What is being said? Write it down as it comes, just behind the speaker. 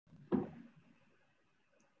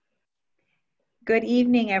Good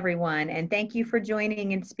evening, everyone, and thank you for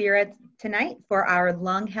joining Inspira tonight for our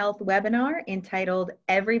lung health webinar entitled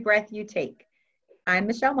Every Breath You Take. I'm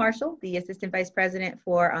Michelle Marshall, the Assistant Vice President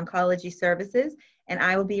for Oncology Services, and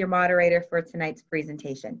I will be your moderator for tonight's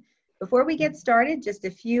presentation. Before we get started, just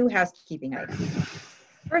a few housekeeping items.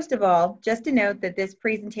 First of all, just to note that this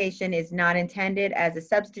presentation is not intended as a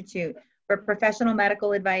substitute for professional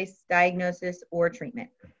medical advice, diagnosis, or treatment.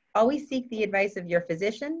 Always seek the advice of your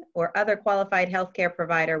physician or other qualified healthcare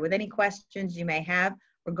provider with any questions you may have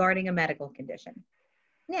regarding a medical condition.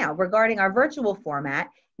 Now, regarding our virtual format,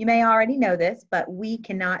 you may already know this, but we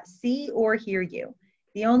cannot see or hear you.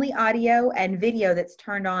 The only audio and video that's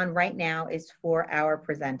turned on right now is for our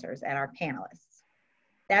presenters and our panelists.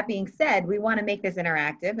 That being said, we want to make this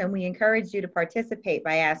interactive and we encourage you to participate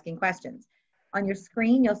by asking questions. On your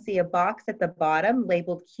screen, you'll see a box at the bottom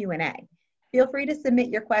labeled Q&A. Feel free to submit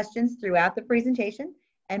your questions throughout the presentation,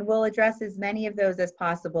 and we'll address as many of those as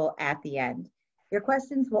possible at the end. Your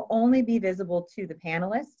questions will only be visible to the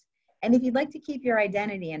panelists, and if you'd like to keep your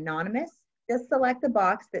identity anonymous, just select the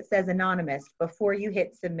box that says anonymous before you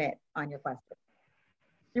hit submit on your question.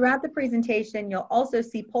 Throughout the presentation, you'll also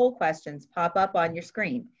see poll questions pop up on your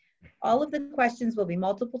screen. All of the questions will be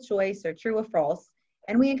multiple choice or true or false,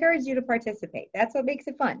 and we encourage you to participate. That's what makes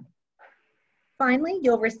it fun. Finally,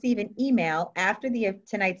 you'll receive an email after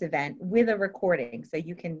tonight's event with a recording, so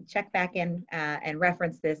you can check back in and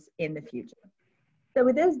reference this in the future. So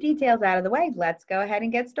with those details out of the way, let's go ahead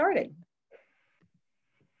and get started.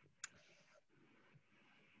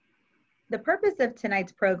 The purpose of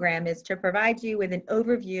tonight's program is to provide you with an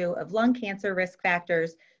overview of lung cancer risk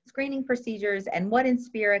factors, screening procedures, and what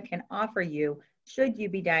Inspira can offer you should you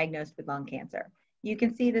be diagnosed with lung cancer. You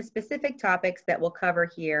can see the specific topics that we'll cover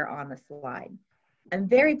here on the slide. I'm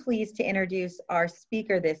very pleased to introduce our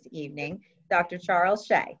speaker this evening, Dr. Charles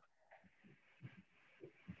Shea.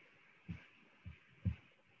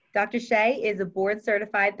 Dr. Shea is a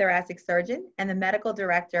board-certified thoracic surgeon and the medical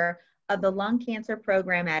director of the lung cancer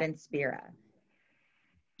program at Inspira.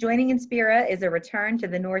 Joining Inspira is a return to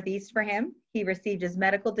the Northeast for him. He received his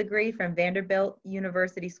medical degree from Vanderbilt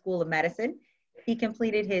University School of Medicine. He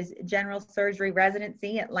completed his general surgery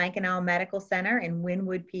residency at Lankenau Medical Center in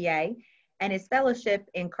Wynwood, PA, and his fellowship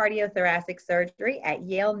in cardiothoracic surgery at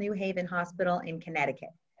Yale New Haven Hospital in Connecticut.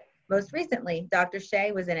 Most recently, Dr.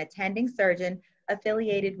 Shea was an attending surgeon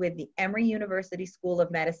affiliated with the Emory University School of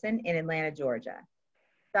Medicine in Atlanta, Georgia.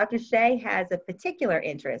 Dr. Shea has a particular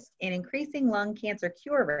interest in increasing lung cancer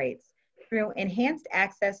cure rates through enhanced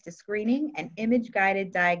access to screening and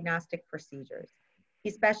image-guided diagnostic procedures. He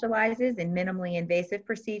specializes in minimally invasive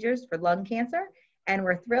procedures for lung cancer, and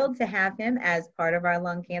we're thrilled to have him as part of our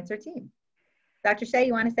lung cancer team. Dr. Shea,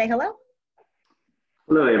 you want to say hello?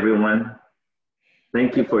 Hello, everyone.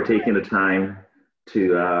 Thank you for taking the time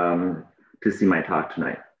to see my talk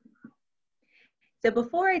tonight. So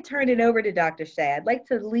before I turn it over to Dr. Shea, I'd like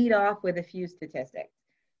to lead off with a few statistics.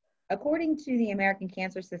 According to the American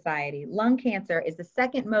Cancer Society, lung cancer is the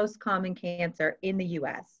second most common cancer in the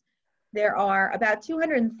US. There are about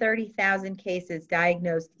 230,000 cases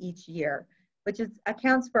diagnosed each year, which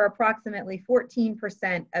accounts for approximately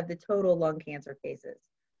 14% of the total lung cancer cases.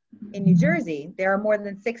 In New Jersey, there are more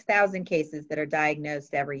than 6,000 cases that are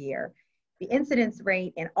diagnosed every year. The incidence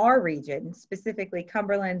rate in our region, specifically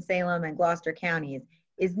Cumberland, Salem, and Gloucester counties,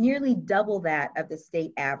 is nearly double that of the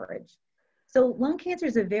state average. So lung cancer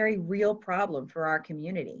is a very real problem for our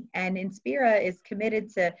community, and Inspira is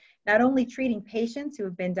committed to not only treating patients who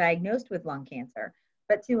have been diagnosed with lung cancer,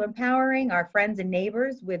 but to empowering our friends and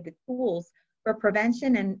neighbors with the tools for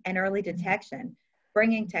prevention and early detection,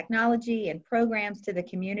 bringing technology and programs to the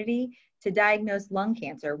community to diagnose lung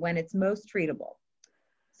cancer when it's most treatable.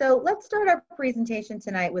 So let's start our presentation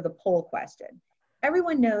tonight with a poll question.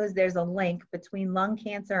 Everyone knows there's a link between lung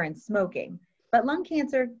cancer and smoking, but lung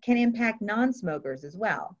cancer can impact non-smokers as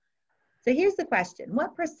well. So here's the question: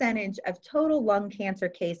 what percentage of total lung cancer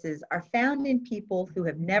cases are found in people who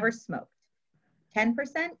have never smoked? 10%,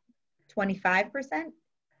 25%,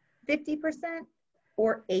 50%,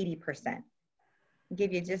 or 80%? I'll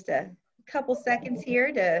give you just a couple seconds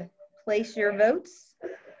here to place your votes.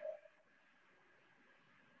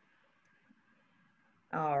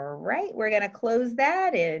 All right, we're gonna close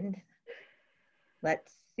that and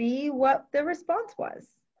let's see what the response was.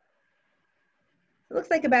 It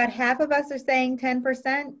looks like about half of us are saying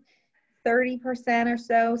 10%, 30% or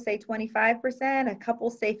so say 25%, a couple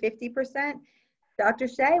say 50%. Dr.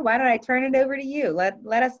 Shea, why don't I turn it over to you?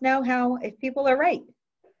 Let us know if people are right.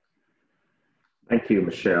 Thank you,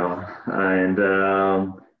 Michelle. And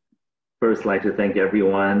first like to thank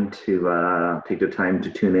everyone to take the time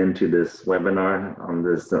to tune into this webinar on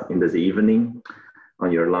this in this evening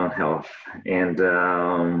on your lung health. And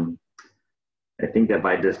I think that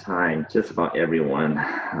by this time, just about everyone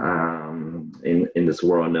in this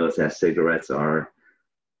world knows that cigarettes are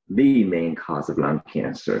the main cause of lung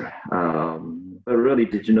cancer. But really,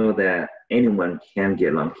 did you know that anyone can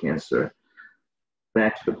get lung cancer?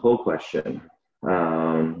 Back to the poll question.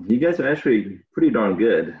 You guys are actually pretty darn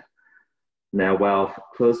good. Now, while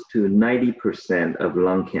close to 90% of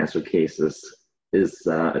lung cancer cases is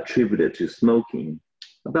attributed to smoking,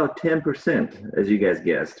 about 10%, as you guys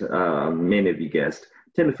guessed, many of you guessed,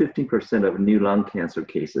 10 to 15% of new lung cancer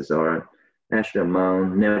cases are actually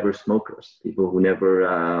among never smokers, people who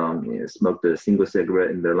never smoked a single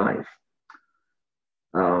cigarette in their life.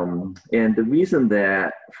 And the reason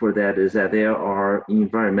for that is that there are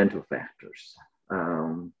environmental factors,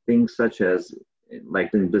 things such as,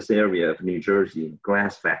 like in this area of New Jersey,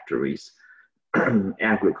 glass factories,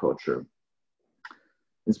 agriculture.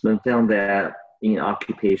 It's been found that in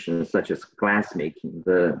occupations such as glassmaking,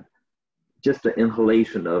 just the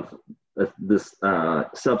inhalation of this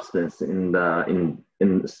substance in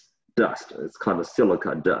dust, it's called a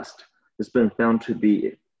silica dust, it's been found to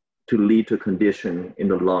lead to a condition in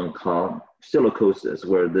the lung called silicosis,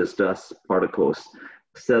 where this dust particles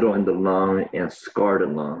settle in the lung and scar the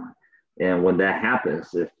lung. And when that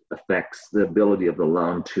happens, it affects the ability of the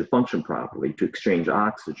lung to function properly, to exchange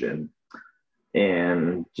oxygen.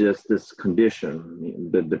 And just this condition,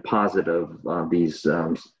 the deposit of these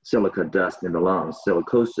silica dust in the lungs,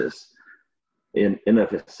 silicosis, in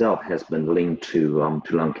of itself has been linked to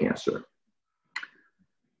lung cancer.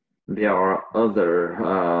 There are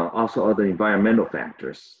also other environmental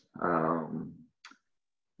factors.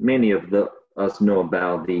 Many of us know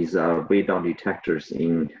about these radon detectors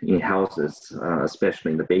in houses,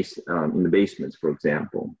 especially in the basements, for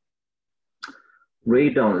example.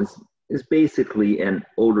 Radon is basically an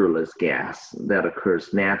odorless gas that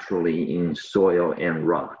occurs naturally in soil and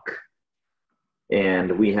rock.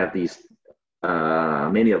 And we have these,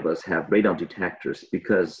 many of us have radon detectors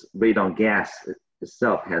because radon gas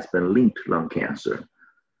itself has been linked to lung cancer.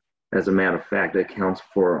 As a matter of fact, it accounts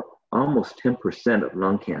for almost 10% of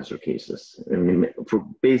lung cancer cases. And for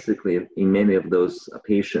basically, in many of those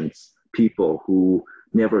patients, people who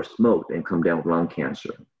never smoked and come down with lung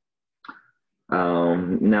cancer.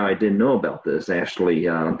 Now, I didn't know about this, actually,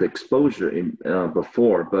 the exposure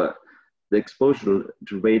before, but the exposure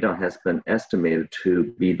to radon has been estimated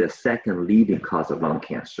to be the second leading cause of lung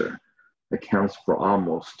cancer. It accounts for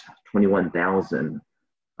almost 21,000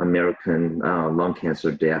 American lung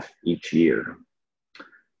cancer deaths each year.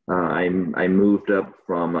 I moved up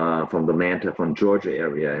from the Atlanta, from Georgia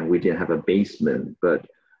area, and we didn't have a basement, but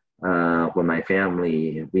when my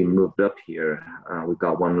family, we moved up here, we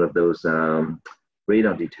got one of those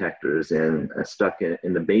radon detectors and stuck it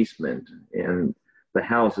in the basement. And the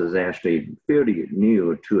house is actually fairly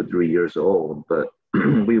new, 2 or 3 years old, but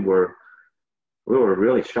we were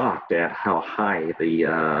really shocked at how high the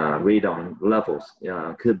radon levels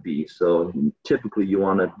could be. So typically you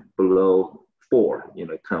want it below 4,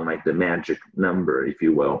 kind of like the magic number, if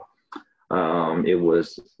you will. It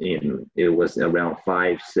was around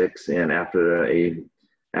 5, 6, and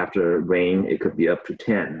after rain, it could be up to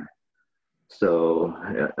 10. So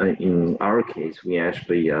in our case, we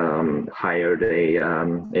actually hired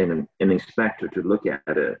an inspector to look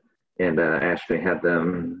at it, and actually had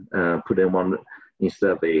them put in one,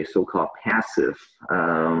 instead of a so-called passive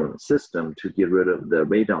system to get rid of the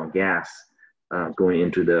radon gas going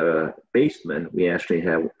into the basement. We actually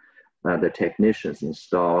have the technicians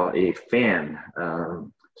install a fan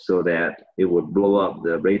so that it would blow up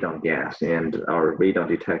the radon gas, and our radon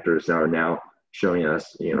detectors are now showing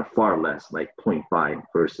us far less, like 0.5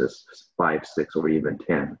 versus 5, 6, or even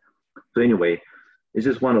 10. So anyway, it's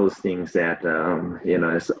just one of those things that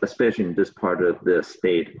especially in this part of the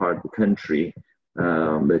state, part of the country,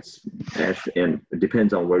 it's actually, and it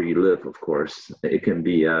depends on where you live, of course, it can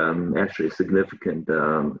be actually a significant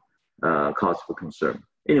cause for concern.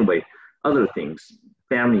 Anyway, other things,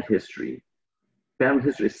 family history. Family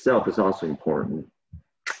history itself is also important.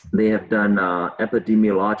 They have done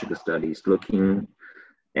epidemiological studies looking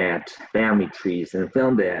at family trees and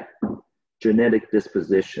found that genetic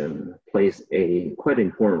disposition plays a quite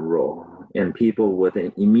important role. And people with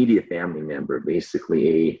an immediate family member, basically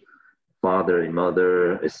a father, a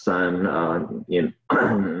mother, a son,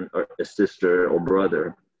 or a sister or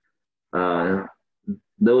brother,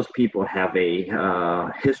 those people have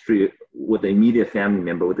a history with an immediate family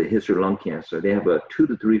member with a history of lung cancer. They have a 2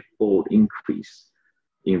 to 3-fold increase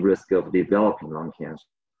in risk of developing lung cancer.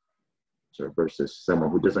 versus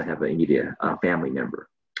someone who doesn't have an immediate family member.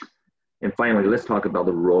 And finally, let's talk about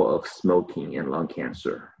the role of smoking in lung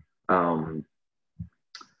cancer.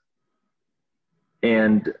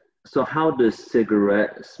 And so how does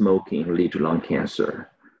cigarette smoking lead to lung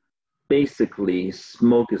cancer? Basically,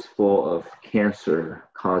 smoke is full of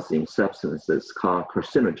cancer-causing substances called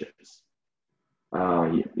carcinogens.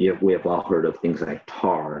 We have all heard of things like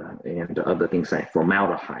tar and other things like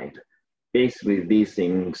formaldehyde. Basically, these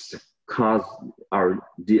things cause our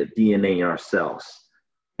DNA in our cells.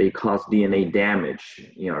 They cause DNA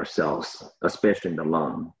damage in our cells, especially in the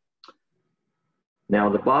lung. Now,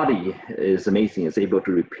 the body is amazing. It's able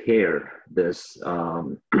to repair this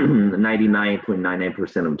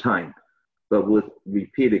 99.99% of the time. But with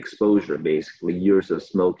repeat exposure, basically years of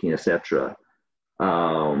smoking, etc.,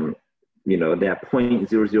 that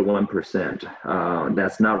 0.001%,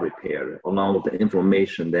 that's not repaired, along with the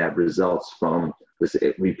inflammation that results from this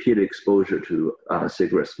repeated exposure to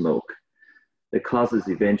cigarette smoke. It causes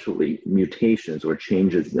eventually mutations or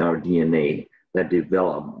changes in our DNA that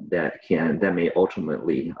develop that may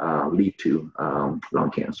ultimately lead to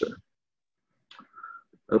lung cancer.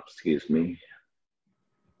 Oops, excuse me.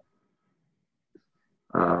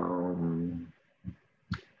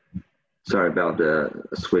 Sorry about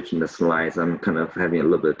switching the slides. I'm kind of having a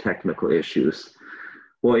little bit of technical issues.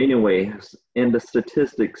 Well, anyway, and the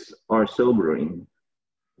statistics are sobering.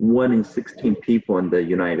 1 in 16 people in the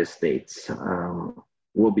United States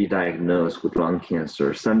will be diagnosed with lung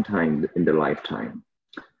cancer sometime in their lifetime.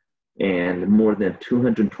 And more than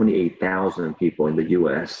 228,000 people in the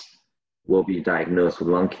US will be diagnosed with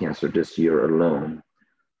lung cancer this year alone.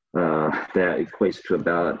 That equates to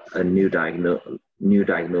about a new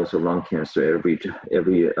diagnosis of lung cancer every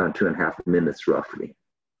 2.5 minutes, roughly.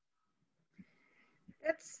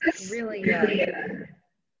 That's really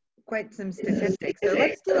quite some statistics. So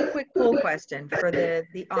let's do a quick poll question for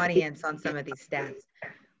the audience on some of these stats.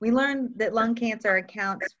 We learned that lung cancer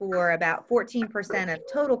accounts for about 14% of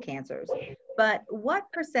total cancers, but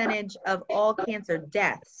what percentage of all cancer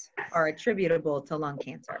deaths are attributable to lung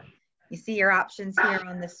cancer? You see your options here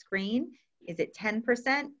on the screen. Is it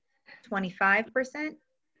 10%, 25%,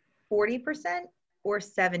 40%, or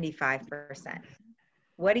 75%?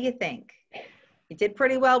 What do you think? You did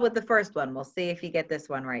pretty well with the first one. We'll see if you get this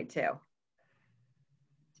one right too.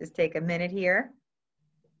 Just take a minute here.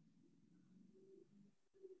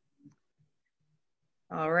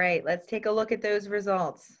 All right, let's take a look at those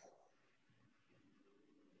results.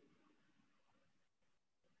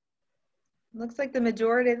 Looks like the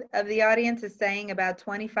majority of the audience is saying about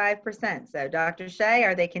 25%. So Dr. Shea,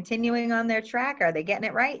 are they continuing on their track? Are they getting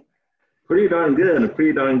it right? Pretty darn good,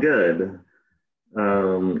 pretty darn good.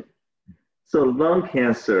 So lung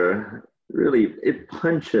cancer, really, it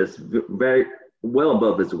punches very well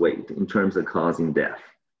above its weight in terms of causing death.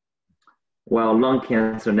 While lung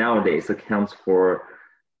cancer nowadays accounts for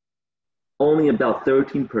only about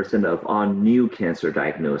 13% of all new cancer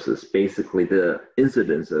diagnoses, basically the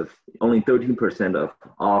incidence of only 13% of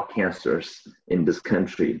all cancers in this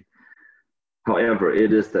country. However,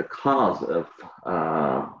 it is the cause of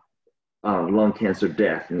lung cancer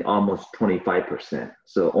death in almost 25%.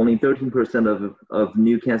 So only 13% of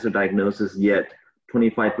new cancer diagnoses, yet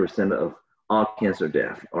 25% of all cancer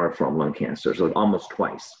death are from lung cancer, so almost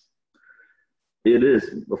twice. It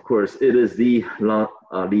is, of course, it is the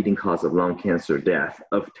leading cause of cancer death,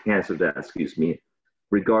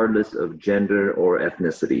 regardless of gender or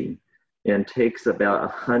ethnicity, and takes about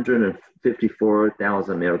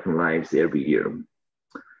 154,000 American lives every year.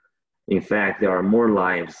 In fact, there are more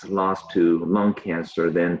lives lost to lung cancer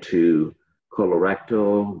than to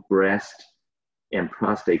colorectal, breast, and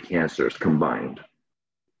prostate cancers combined.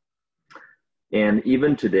 And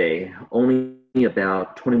even today, only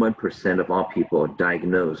about 21% of all people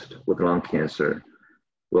diagnosed with lung cancer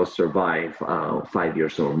will survive 5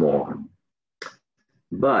 years or more.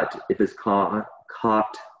 But if it's caught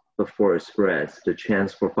before it spreads, the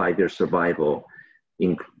chance for 5-year survival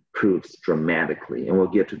improves dramatically. And we'll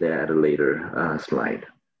get to that at a later slide.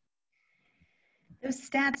 Those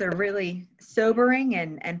stats are really sobering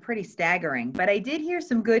and pretty staggering, but I did hear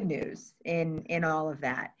some good news in all of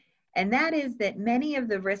that. And that is that many of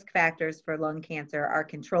the risk factors for lung cancer are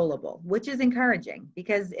controllable, which is encouraging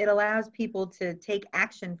because it allows people to take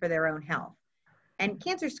action for their own health. And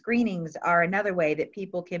cancer screenings are another way that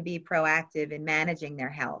people can be proactive in managing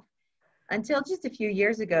their health. Until just a few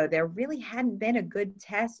years ago, there really hadn't been a good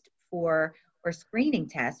test or screening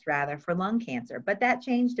test rather, for lung cancer. But that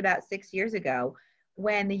changed about 6 years ago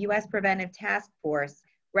when the U.S. Preventive Task Force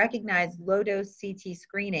recognized low-dose CT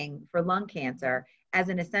screening for lung cancer as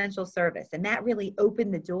an essential service. And that really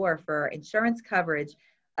opened the door for insurance coverage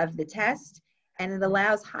of the test, and it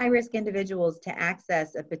allows high-risk individuals to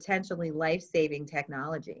access a potentially life-saving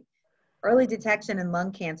technology. Early detection in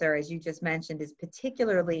lung cancer, as you just mentioned, is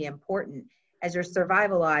particularly important as your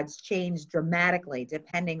survival odds change dramatically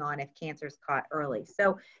depending on if cancer is caught early.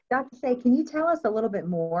 So, Dr. Shea, can you tell us a little bit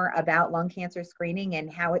more about lung cancer screening and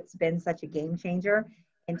how it's been such a game changer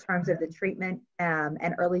in terms of the treatment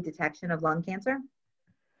and early detection of lung cancer?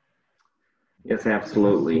 Yes,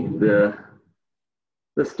 absolutely. The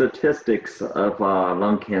statistics of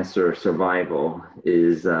lung cancer survival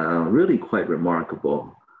is really quite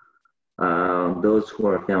remarkable. Those who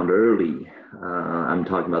are found early, I'm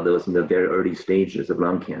talking about those in the very early stages of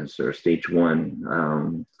lung cancer, stage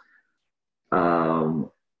 1,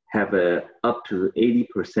 have up to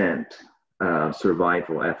 80%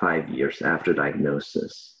 survival at 5 years after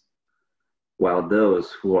diagnosis. While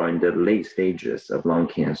those who are in the late stages of lung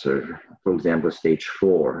cancer, for example, stage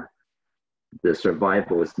 4, the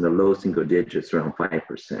survival is in the low single digits, around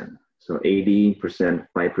 5%. So 80%,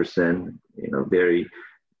 5%, very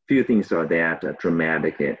few things are that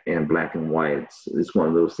dramatic and black and white. It's one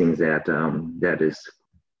of those things that that is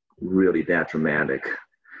really that dramatic.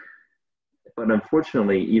 But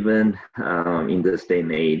unfortunately, even in this day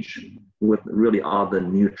and age, with really all the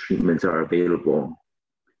new treatments are available,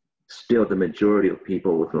 still the majority of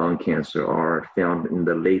people with lung cancer are found in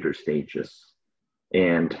the later stages,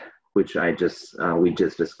 and which we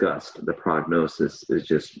just discussed, the prognosis is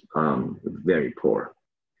just very poor.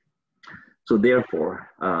 So therefore,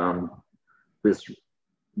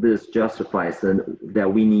 this justifies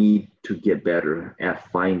that we need to get better at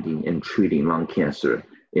finding and treating lung cancer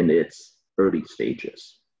in its early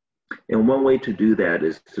stages. And one way to do that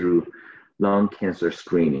is through lung cancer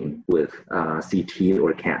screening with CT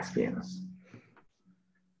or CAT scans.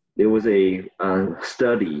 There was a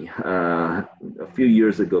study a few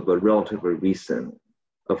years ago, but relatively recent,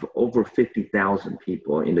 of over 50,000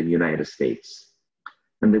 people in the United States.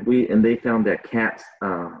 And they found that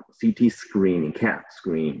CT screening, CAT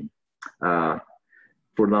screening for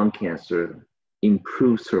lung cancer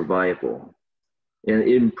improves survival. And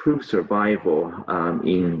it improves survival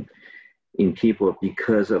in people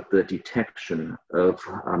because of the detection of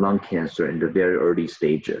lung cancer in the very early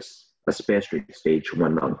stages, especially stage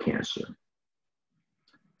 1 lung cancer.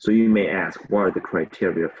 So you may ask, what are the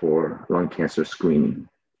criteria for lung cancer screening?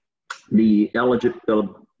 The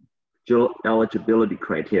eligibility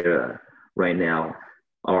criteria right now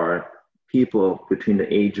are people between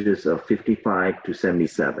the ages of 55 to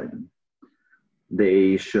 77.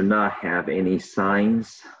 They should not have any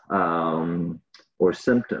signs or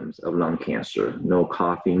symptoms of lung cancer, no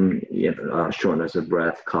coughing, shortness of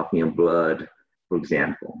breath, coughing of blood, for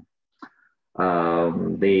example.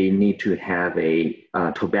 They need to have a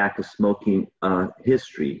tobacco smoking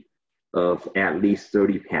history of at least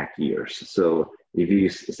 30 pack years. So if you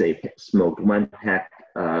say smoked 1 pack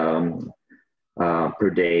per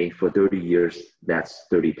day for 30 years, that's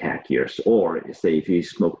 30 pack years. Or say if you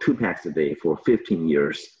smoke 2 packs a day for 15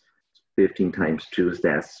 years, 15 times 2,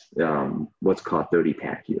 that's what's called 30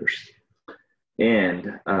 pack years.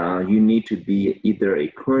 And you need to be either a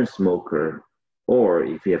current smoker, or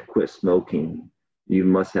if you have quit smoking, you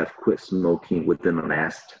must have quit smoking within the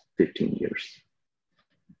last 15 years.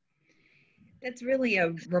 That's really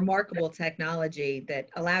a remarkable technology that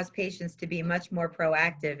allows patients to be much more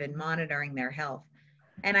proactive in monitoring their health.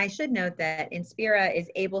 And I should note that Inspira is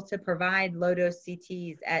able to provide low-dose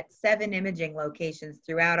CTs at 7 imaging locations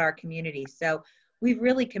throughout our community. So we've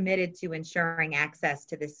really committed to ensuring access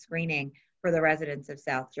to this screening for the residents of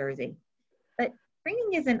South Jersey. But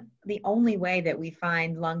screening isn't the only way that we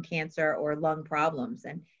find lung cancer or lung problems.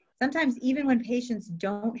 And sometimes even when patients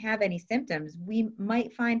don't have any symptoms, we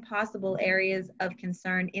might find possible areas of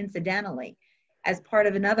concern incidentally as part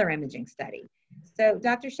of another imaging study. So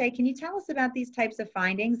Dr. Shea, can you tell us about these types of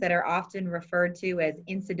findings that are often referred to as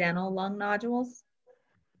incidental lung nodules?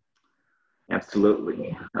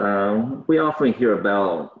 Absolutely. We often hear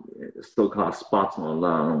about so-called spots on the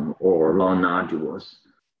lung or lung nodules.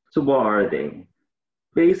 So what are they?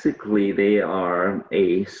 Basically, they are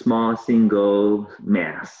a small single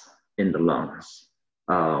mass in the lungs.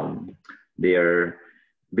 They're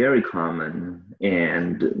very common,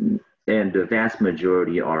 and the vast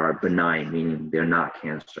majority are benign, meaning they're not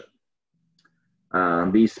cancer.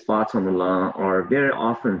 These spots on the lung are very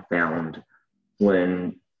often found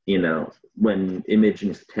when imaging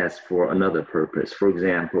is tested for another purpose. For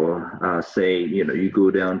example, say you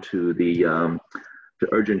go down to the to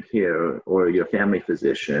urgent care or your family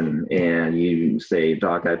physician and you say,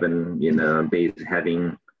 Doc, I've been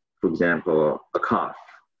having, for example, a cough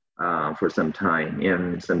for some time,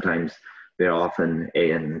 and sometimes very often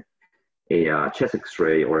a chest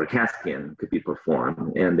x-ray or a CAT scan could be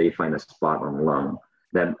performed and they find a spot on the lung.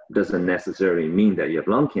 That doesn't necessarily mean that you have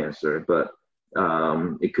lung cancer, but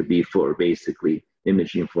it could be for basically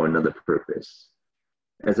imaging for another purpose.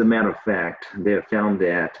 As a matter of fact, they have found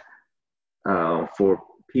that for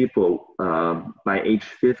people by age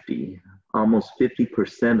 50, almost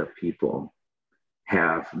 50% of people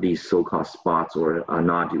have these so-called spots or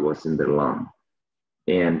nodules in their lung.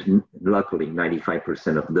 And luckily,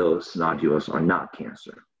 95% of those nodules are not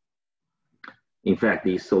cancer. In fact,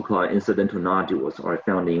 these so-called incidental nodules are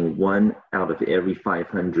found in 1 out of every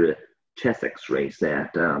 500 chest x-rays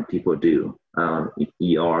that people do,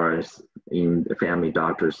 ERs, in family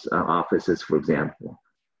doctors' offices, for example.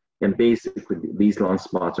 And basically, these lung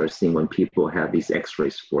spots are seen when people have these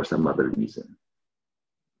x-rays for some other reason.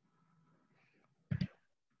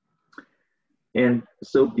 And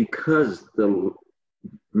so because the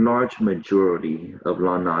large majority of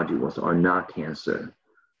lung nodules are not cancer,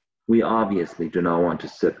 we obviously do not want to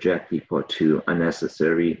subject people to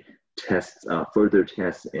unnecessary tests, further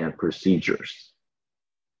tests and procedures.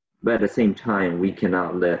 But at the same time, we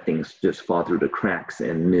cannot let things just fall through the cracks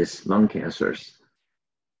and miss lung cancers.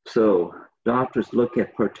 So doctors look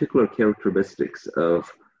at particular characteristics of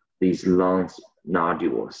these lung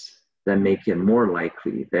nodules that make it more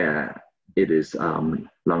likely that it is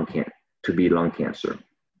to be lung cancer.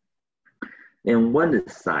 And one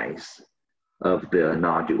is size of the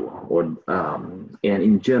nodule, and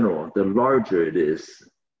in general, the larger it is,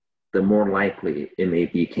 the more likely it may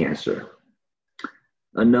be cancer.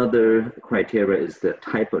 Another criteria is the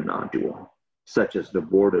type of nodule, such as the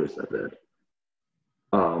borders of it.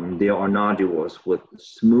 There are nodules with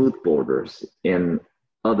smooth borders and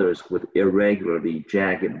others with irregularly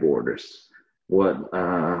jagged borders, what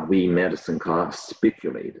we in medicine call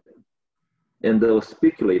spiculated. And those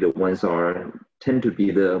spiculated ones tend to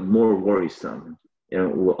be the more worrisome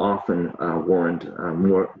and will often warrant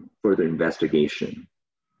more further investigation.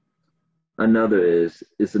 Another is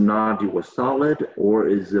the nodule solid or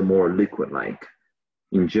is it more liquid-like?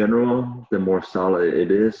 In general, the more solid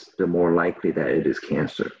it is, the more likely that it is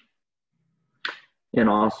cancer. And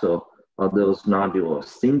also, are those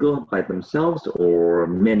nodules single by themselves or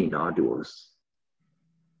many nodules?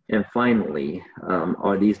 And finally,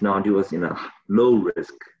 are these nodules in a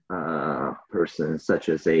low-risk person, such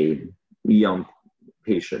as a young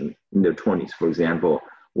patient in their 20s, for example,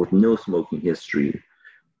 with no smoking history,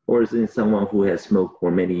 or is it someone who has smoked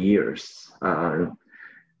for many years,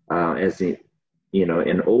 as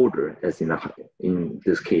and older, as in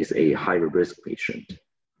this case, a higher risk patient?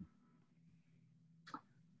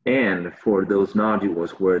 And for those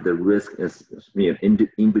nodules where the risk is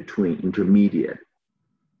in between, intermediate,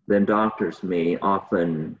 then doctors may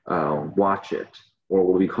often watch it, or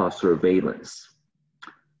what we call surveillance.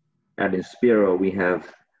 At Inspira, we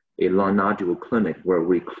have a lung nodule clinic where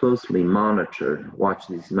we closely watch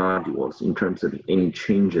these nodules in terms of any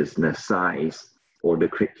changes in the size or the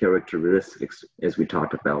characteristics, as we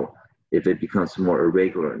talked about, if it becomes more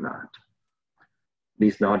irregular or not.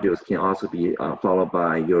 These nodules can also be followed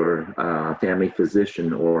by your family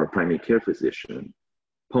physician or primary care physician,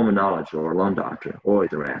 pulmonologist or lung doctor, or a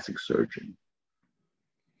thoracic surgeon.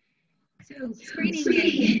 So screening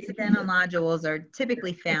and incidental nodules are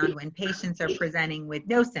typically found when patients are presenting with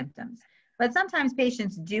no symptoms, but sometimes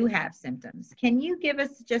patients do have symptoms. Can you give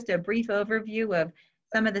us just a brief overview of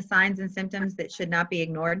some of the signs and symptoms that should not be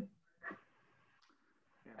ignored?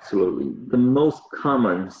 Absolutely. The most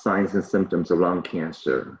common signs and symptoms of lung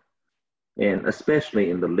cancer, and especially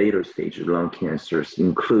in the later stage of lung cancers,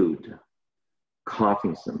 include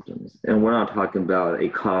coughing symptoms. And we're not talking about a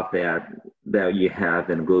cough that you have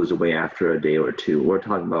and goes away after a day or two. We're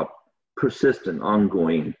talking about persistent,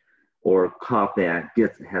 ongoing, or cough that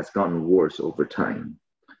has gotten worse over time.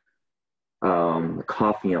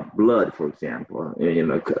 Coughing up blood, for example.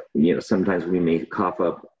 Sometimes we may cough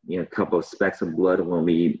up a couple of specks of blood when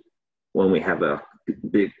we have a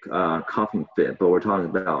big coughing fit, but we're talking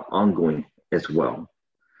about ongoing as well.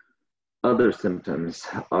 Other symptoms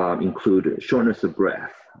include shortness of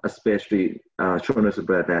breath, especially shortness of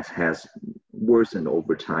breath that has worsened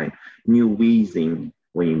over time, new wheezing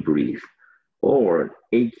when you breathe, or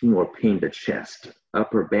aching or pain in the chest,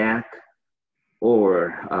 upper back, or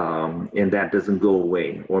and that doesn't go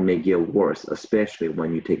away or may get worse, especially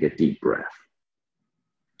when you take a deep breath.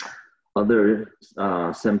 Other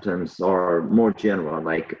symptoms are more general,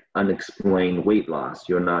 like unexplained weight loss.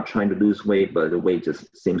 You're not trying to lose weight, but the weight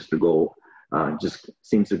just seems to go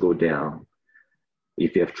down.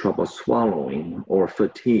 If you have trouble swallowing or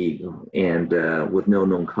fatigue and with no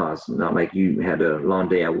known cause, not like you had a long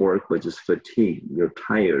day at work, but just fatigue, you're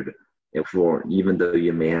tired, even though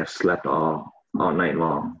you may have slept all night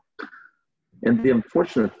long. And the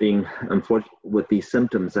unfortunate thing with these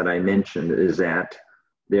symptoms that I mentioned is that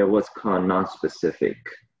they're what's called nonspecific.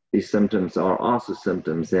 These symptoms are also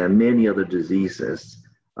symptoms that many other diseases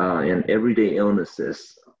and everyday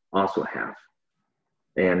illnesses also have.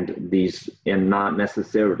 And not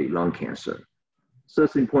necessarily lung cancer. So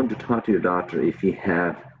it's important to talk to your doctor if you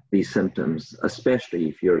have these symptoms, especially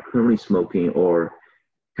if you're currently smoking or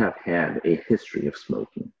have had a history of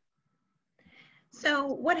smoking. So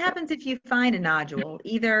what happens if you find a nodule,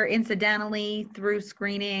 either incidentally through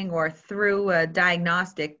screening or through a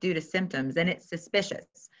diagnostic due to symptoms, and it's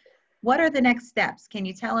suspicious? What are the next steps? Can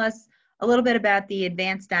you tell us a little bit about the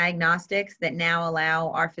advanced diagnostics that now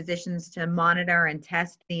allow our physicians to monitor and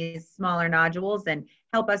test these smaller nodules and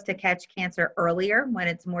help us to catch cancer earlier when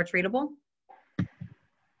it's more treatable?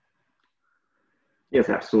 Yes,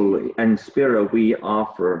 absolutely. And Spira, we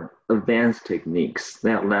offer advanced techniques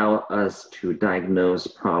that allow us to diagnose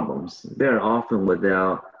problems very often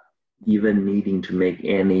without even needing to make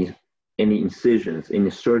any incisions, any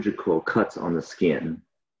surgical cuts on the skin.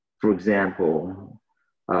 For example,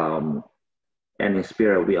 and in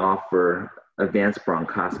Spira, we offer advanced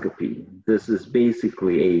bronchoscopy. This is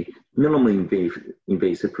basically a minimally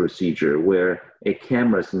invasive procedure where a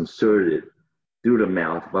camera is inserted through the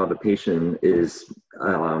mouth while the patient is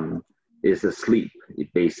asleep,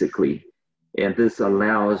 basically. And this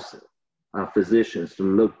allows physicians to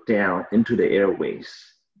look down into the airways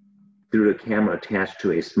through the camera attached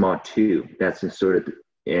to a small tube that's inserted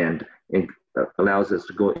and allows us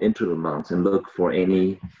to go into the lungs and look for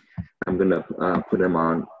any, I'm gonna put them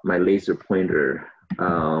on my laser pointer.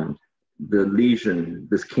 The lesion,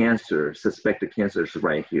 this cancer, suspected cancer is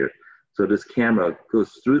right here. So this camera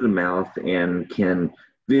goes through the mouth and can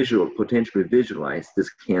potentially visualize this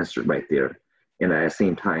cancer right there. And at the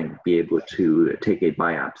same time, be able to take a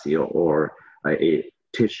biopsy or a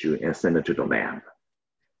tissue and send it to the lab.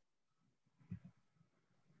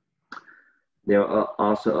 There are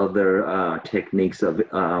also other techniques of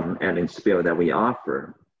at Inspira that we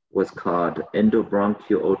offer, what's called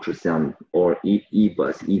endobronchial ultrasound, or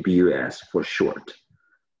EBUS for short.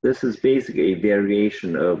 This is basically a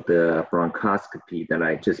variation of the bronchoscopy that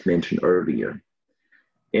I just mentioned earlier.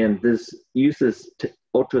 And this uses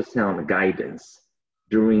ultrasound guidance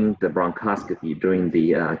during the bronchoscopy, during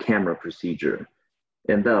the camera procedure.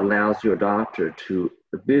 And that allows your doctor to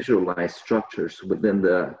visualize structures within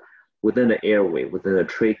the airway, within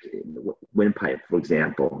the windpipe, for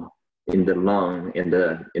example, in the lung, in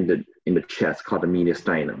the chest, called the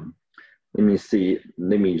mediastinum. Let me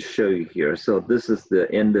show you here. So this is the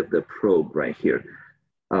end of the probe right here.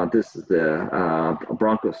 This is the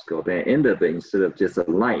bronchoscope. At the end of it, instead of just a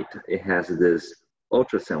light, it has this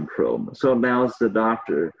ultrasound probe. So it allows the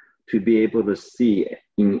doctor to be able to see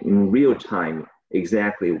in real time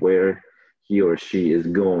exactly where he or she is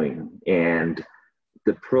going. And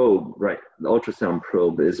the probe, right, the ultrasound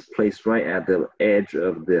probe is placed right at the edge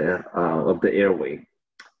of the airway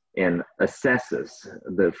and assesses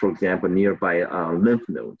for example, nearby lymph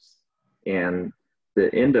nodes. And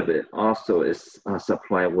the end of it also is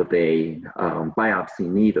supplied with a biopsy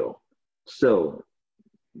needle. So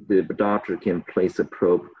the doctor can place a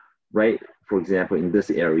probe right, for example, in this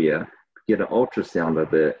area, get an ultrasound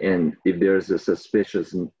of it, and if there's a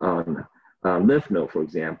suspicious lymph node, for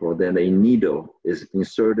example, then a needle is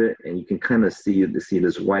inserted, and you can kind of see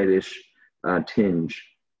this whitish tinge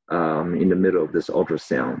in the middle of this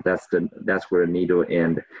ultrasound. That's where a needle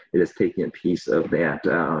and it is taking a piece of that,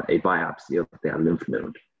 a biopsy of that lymph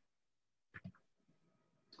node.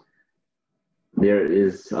 There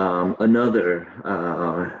is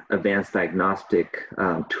another advanced diagnostic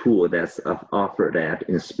tool that's offered at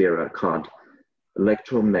Inspira called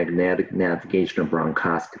electromagnetic navigation of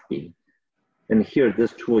bronchoscopy. And here,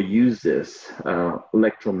 this tool uses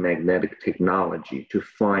electromagnetic technology to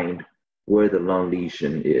find where the lung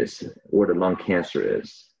lesion is, where the lung cancer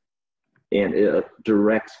is. And it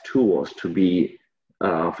directs tools to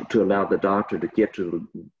allow the doctor to get to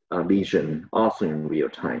the lesion also in real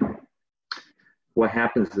time. What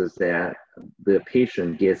happens is that the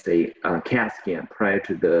patient gets a CAT scan prior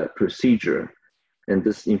to the procedure, and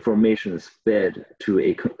this information is fed to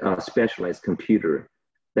a specialized computer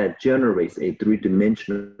that generates a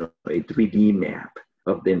 3D map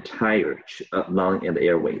of the entire lung and the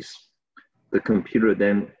airways. the computer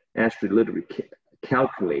then actually literally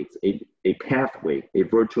calculates a pathway, a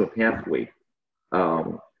virtual pathway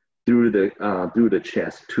through the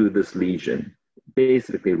chest to this lesion,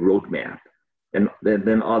 basically roadmap. And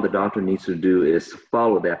then all the doctor needs to do is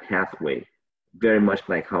follow that pathway, very much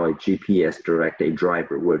like how a GPS directs a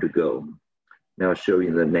driver where to go. Now I'll show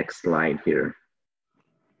you the next slide here.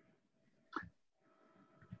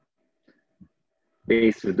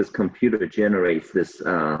 Basically, this computer generates this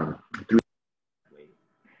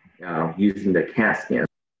using the CAT scan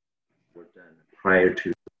were done prior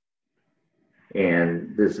to,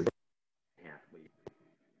 and this pathway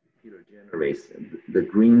computer generates the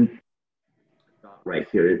green dot right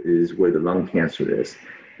here is where the lung cancer is,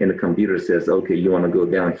 and the computer says, okay, you want to go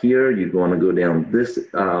down here, you want to go down this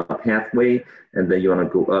pathway, and then you want to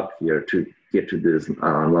go up here to get to this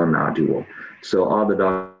lung nodule. So all the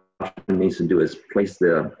doctor needs to do is place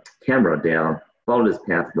the camera down, follow this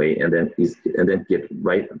pathway, and then get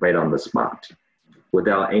right on the spot,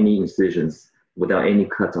 without any incisions, without any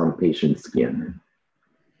cuts on the patient's skin.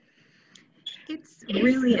 It's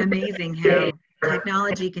really amazing how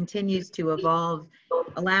technology continues to evolve,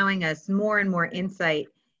 allowing us more and more insight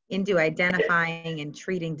into identifying and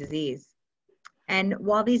treating disease. And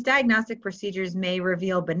while these diagnostic procedures may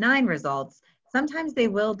reveal benign results, sometimes they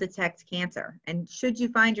will detect cancer. And should you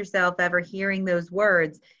find yourself ever hearing those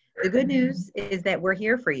words, the good news is that we're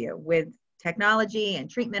here for you with technology and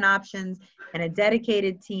treatment options and a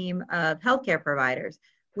dedicated team of healthcare providers.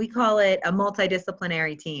 We call it a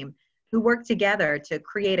multidisciplinary team who work together to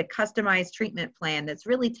create a customized treatment plan that's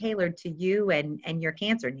really tailored to you and your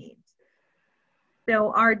cancer needs.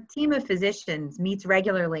 So our team of physicians meets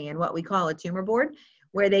regularly in what we call a tumor board,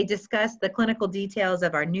 where they discuss the clinical details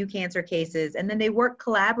of our new cancer cases, and then they work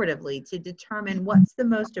collaboratively to determine what's the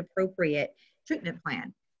most appropriate treatment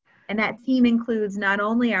plan. And that team includes not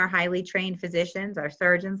only our highly trained physicians, our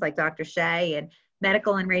surgeons like Dr. Shea, and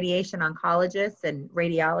medical and radiation oncologists and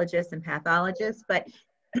radiologists and pathologists, but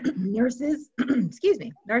nurses,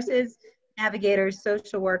 nurses, navigators,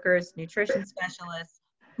 social workers, nutrition specialists,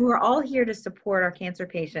 who are all here to support our cancer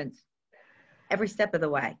patients every step of the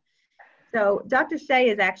way. So Dr. Shea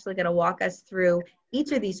is actually going to walk us through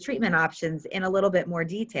each of these treatment options in a little bit more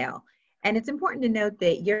detail. And it's important to note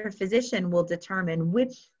that your physician will determine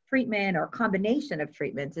which treatment or combination of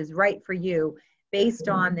treatments is right for you based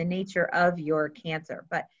on the nature of your cancer.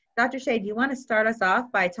 But Dr. Shea, do you want to start us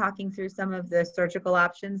off by talking through some of the surgical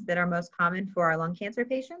options that are most common for our lung cancer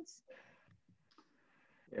patients?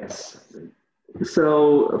 Yes.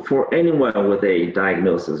 So for anyone with a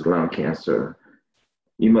diagnosis of lung cancer,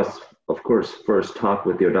 you must, of course, first talk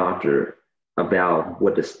with your doctor about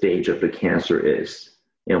what the stage of the cancer is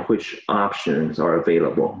and which options are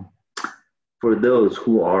available. For those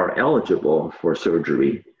who are eligible for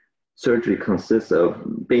surgery, surgery consists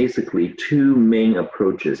of basically two main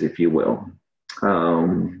approaches, if you will.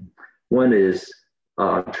 One is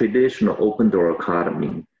traditional open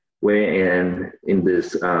thoracotomy, where in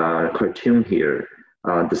this cartoon here,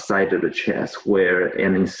 the side of the chest, where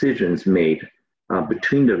an incision is made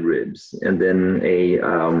between the ribs, and then a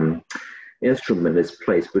instrument is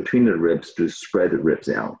placed between the ribs to spread the ribs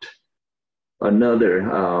out.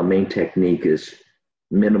 Another main technique is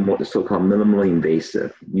so-called minimally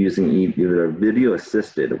invasive, using either video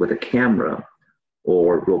assisted with a camera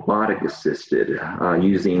or robotic assisted,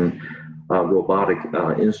 using robotic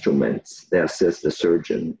instruments that assist the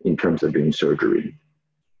surgeon in terms of doing surgery.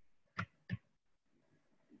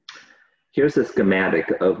 Here's a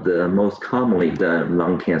schematic of the most commonly done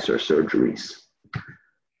lung cancer surgeries.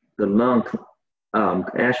 The lung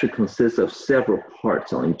actually consists of several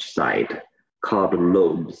parts on each side called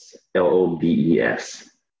lobes, L-O-B-E-S.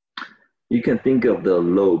 You can think of the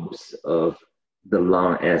lobes of the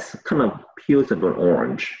lung as kind of peels of an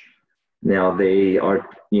orange. Now they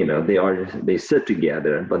sit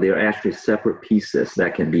together, but they are actually separate pieces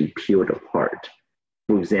that can be peeled apart.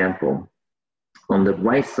 For example, on the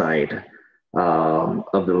right side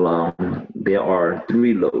of the lung, there are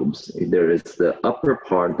three lobes. There is the upper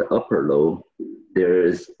part, the upper lobe. There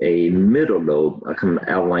is a middle lobe, I can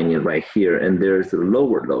outline it right here, and there's the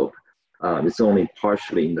lower lobe. It's only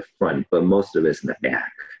partially in the front, but most of it's in the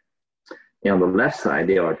back. And on the left side,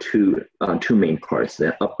 there are two main parts,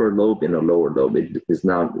 the upper lobe and the lower lobe. It is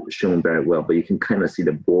not shown very well, but you can kind of see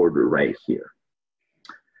the border right here.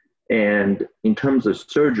 And in terms of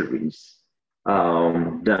surgeries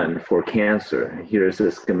done for cancer, here's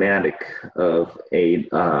a schematic of a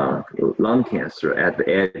lung cancer at the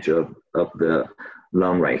edge of the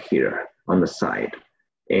lung right here on the side.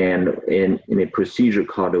 And in a procedure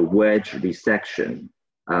called a wedge resection,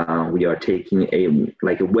 we are taking a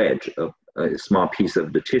wedge of a small piece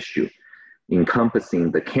of the tissue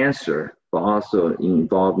encompassing the cancer, but also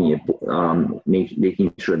involving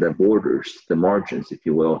making sure the borders, the margins, if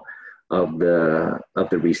you will, of the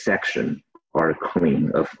resection are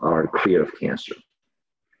clean, are clear of cancer.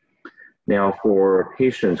 Now, for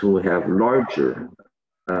patients who have larger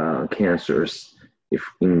cancers, if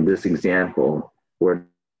in this example, where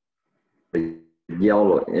the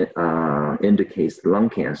yellow indicates lung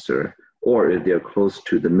cancer, or if they're close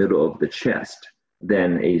to the middle of the chest,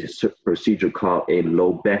 then a procedure called a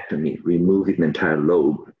lobectomy, removing the entire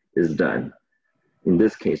lobe, is done. In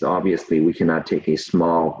this case, obviously, we cannot take a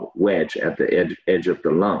small wedge at the edge of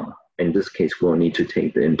the lung. In this case, we'll need to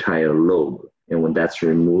take the entire lobe. And when that's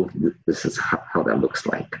removed, this is how that looks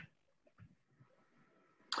like.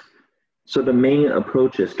 So the main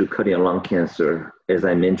approaches to cutting lung cancer, as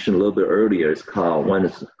I mentioned a little bit earlier, one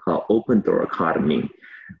is called open thoracotomy,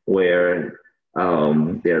 where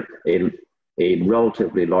a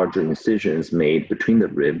relatively larger incision is made between the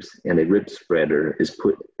ribs, and a rib spreader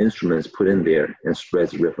instruments put in there and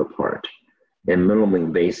spreads the rib apart. And minimally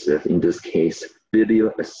invasive, in this case,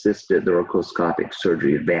 video-assisted thoracoscopic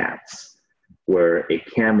surgery VATS, where a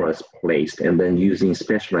camera is placed and then using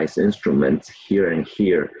specialized instruments here and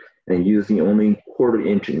here, and using only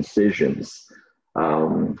quarter-inch incisions,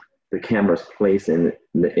 the camera is placed and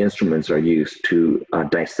the instruments are used to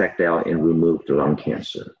dissect out and remove the lung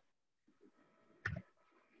cancer.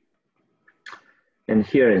 And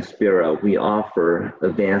here in Spira, we offer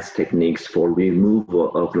advanced techniques for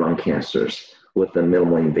removal of lung cancers with a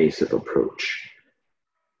minimally invasive approach.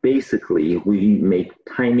 Basically, we make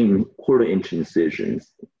tiny quarter-inch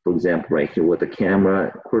incisions, for example, right here with the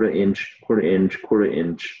camera, quarter-inch, quarter-inch,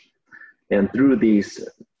 quarter-inch. And through these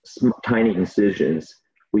tiny incisions,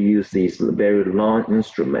 we use these very long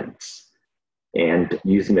instruments and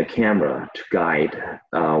using the camera to guide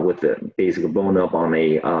with the basic blown up on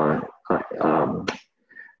a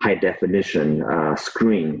high definition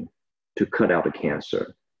screen to cut out the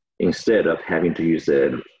cancer instead of having to use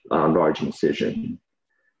a large incision.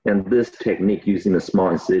 And this technique using the small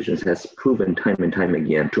incisions has proven time and time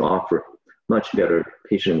again to offer much better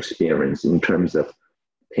patient experience in terms of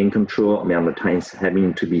pain control, amount of times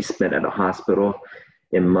having to be spent at a hospital,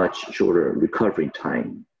 and much shorter recovery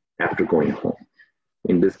time after going home.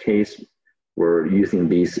 In this case, we're using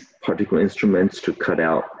these particular instruments to cut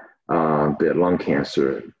out the lung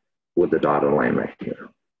cancer with the dotted line right here.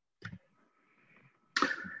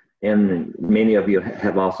 And many of you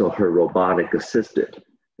have also heard robotic assisted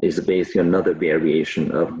is basically another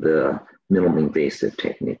variation of the minimally invasive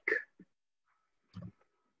technique.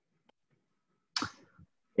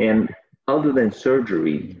 And other than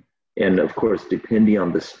surgery, and of course, depending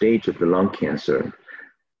on the stage of the lung cancer,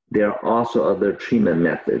 there are also other treatment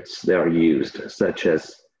methods that are used, such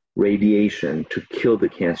as radiation to kill the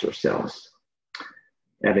cancer cells.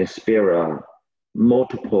 At Inspira,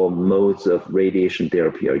 multiple modes of radiation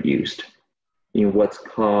therapy are used in what's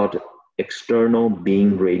called external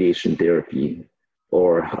beam radiation therapy,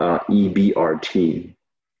 or EBRT.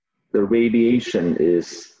 The radiation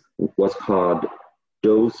is what's called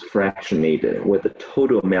dose fractionated, where the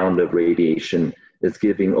total amount of radiation is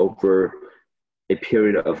given over a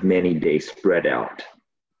period of many days spread out.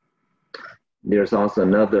 There's also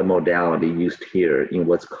another modality used here in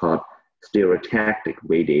what's called stereotactic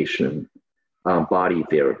radiation body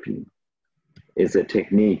therapy. It's a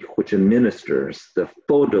technique which administers the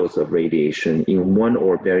full dose of radiation in one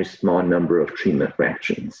or very small number of treatment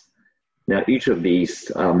fractions. Now, each of these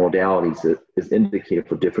modalities is indicated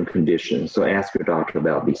for different conditions, so ask your doctor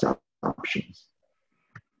about these options.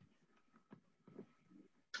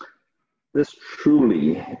 This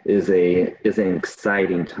truly is an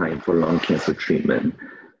exciting time for lung cancer treatment.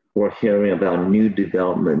 We're hearing about new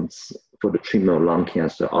developments for the treatment of lung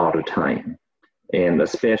cancer all the time, and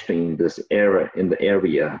especially in this era, in the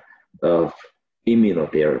area of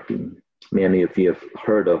immunotherapy. Many of you have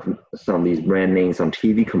heard of some of these brand names on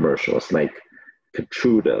TV commercials like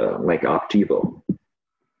Keytruda, like Opdivo.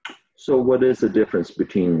 So what is the difference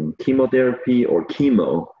between chemotherapy or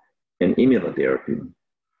chemo and immunotherapy?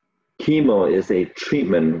 Chemo is a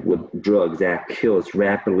treatment with drugs that kills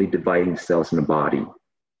rapidly dividing cells in the body,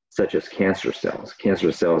 such as cancer cells.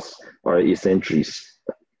 Cancer cells are essentially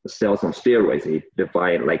cells on steroids. They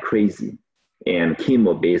divide like crazy. And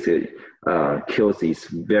chemo basically kills these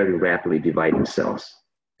very rapidly dividing cells.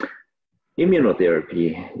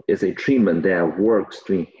 Immunotherapy is a treatment that works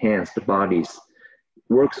with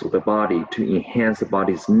the body to enhance the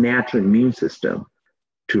body's natural immune system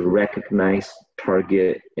to recognize,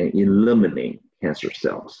 target, and eliminate cancer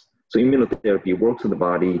cells. So immunotherapy works with the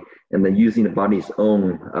body and then using the body's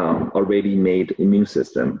own already made immune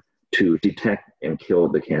system to detect and kill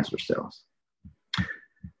the cancer cells.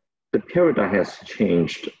 The paradigm has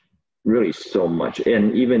changed really so much,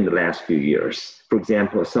 and even in the last few years. For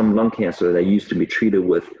example, some lung cancer that used to be treated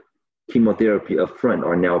with chemotherapy upfront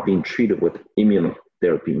are now being treated with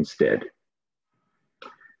immunotherapy instead.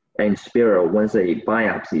 And Spero, once a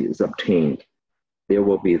biopsy is obtained, there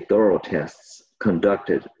will be thorough tests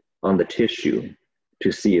conducted on the tissue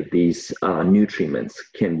to see if these new treatments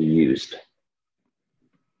can be used.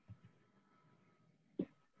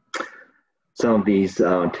 Some of these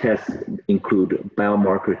tests include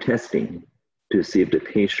biomarker testing to see if the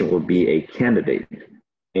patient will be a candidate for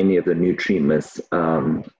any of the new treatments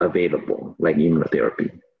available, like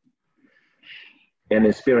immunotherapy. And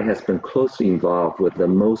Inspira has been closely involved with the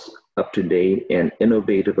most up-to-date and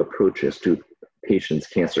innovative approaches to patients'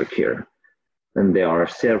 cancer care. And there are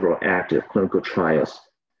several active clinical trials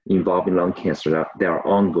involving lung cancer that are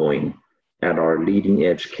ongoing at our leading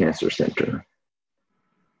edge cancer center.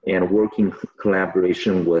 And working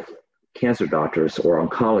collaboration with cancer doctors or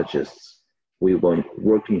oncologists, we will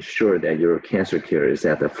work to ensure that your cancer care is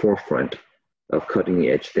at the forefront of cutting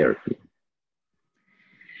edge therapy.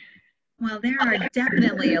 Well, there are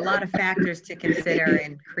definitely a lot of factors to consider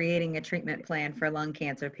in creating a treatment plan for lung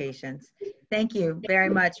cancer patients. Thank you very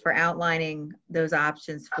much for outlining those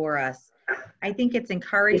options for us. I think it's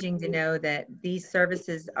encouraging to know that these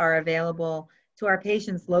services are available to our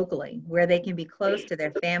patients locally, where they can be close to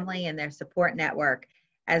their family and their support network,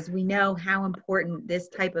 as we know how important this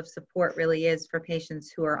type of support really is for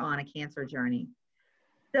patients who are on a cancer journey.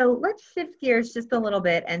 So let's shift gears just a little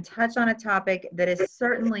bit and touch on a topic that is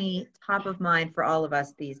certainly top of mind for all of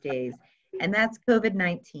us these days, and that's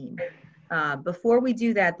COVID-19. Before we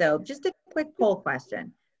do that though, just a quick poll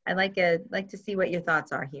question. I'd like to see what your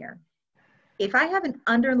thoughts are here. If I have an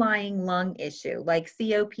underlying lung issue like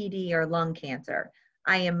COPD or lung cancer,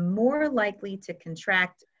 I am more likely to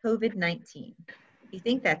contract COVID-19. Do you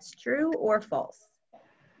think that's true or false?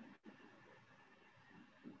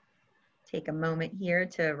 Take a moment here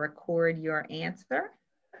to record your answer.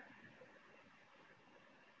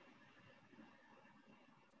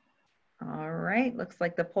 All right, looks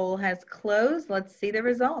like the poll has closed. Let's see the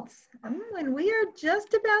results. And we are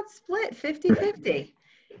just about split 50-50.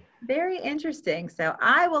 Very interesting. So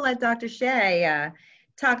I will let Dr. Shea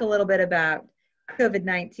talk a little bit about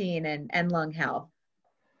COVID-19 and lung health.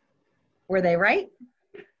 Were they right?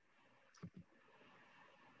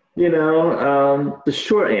 You know, the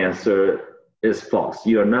short answer is false.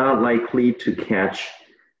 You're not likely to catch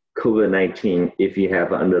COVID-19 if you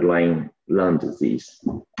have underlying lung disease.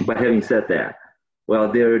 But having said that,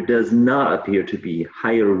 well, there does not appear to be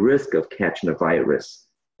higher risk of catching the virus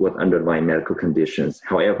with underlying medical conditions.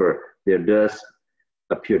 However, there does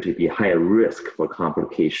appear to be higher risk for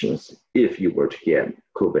complications if you were to get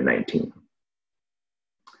COVID-19.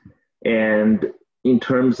 And in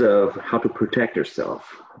terms of how to protect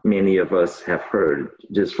yourself, many of us have heard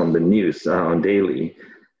just from the news daily,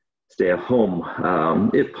 stay at home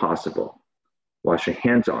if possible. Wash your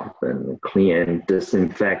hands often, clean and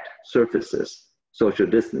disinfect surfaces, social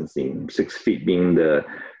distancing, 6 feet being the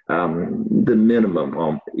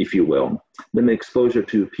minimum, if you will. Limit exposure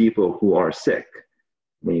to people who are sick.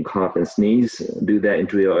 When you cough and sneeze, do that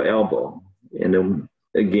into your elbow. And then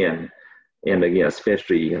again,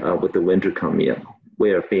 especially with the winter coming up,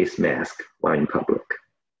 wear a face mask while in public.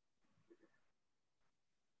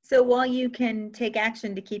 So while you can take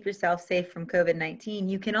action to keep yourself safe from COVID-19,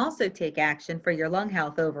 you can also take action for your lung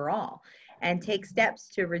health overall and take steps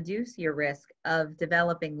to reduce your risk of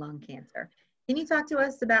developing lung cancer. Can you talk to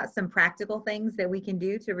us about some practical things that we can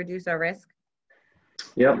do to reduce our risk?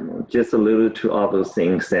 Yep, just alluded to all those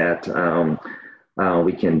things that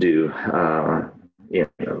we can do.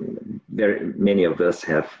 Very many of us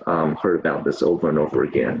have heard about this over and over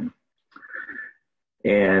again.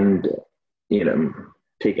 And,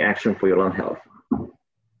 take action for your lung health.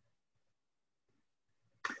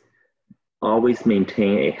 Always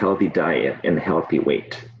maintain a healthy diet and healthy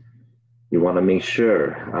weight. You want to make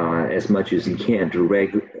sure as much as you can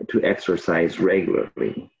to exercise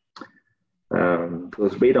regularly.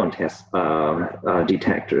 Those radon test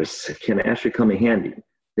detectors can actually come in handy.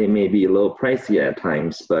 They may be a little pricey at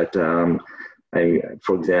times, but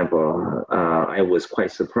for example, I was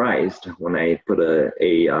quite surprised when I put a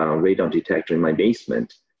radon detector in my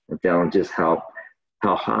basement and found just how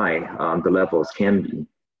high the levels can be.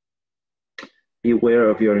 Be aware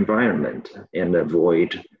of your environment and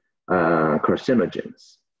avoid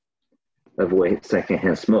carcinogens. Avoid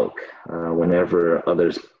secondhand smoke. Whenever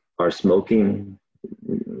others are smoking,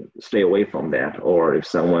 stay away from that. Or if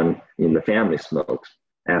someone in the family smokes,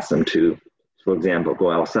 ask them to, for example,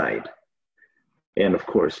 go outside. And of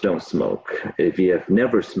course, don't smoke. If you have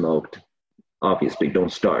never smoked, obviously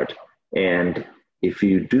don't start. And if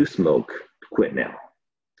you do smoke, quit now.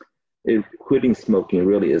 Quitting smoking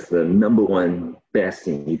really is the number one best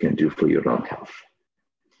thing you can do for your lung health.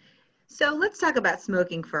 So let's talk about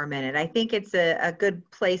smoking for a minute. I think it's a good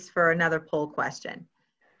place for another poll question.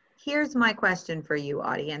 Here's my question for you,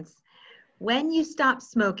 audience. When you stop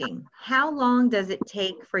smoking, how long does it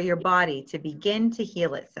take for your body to begin to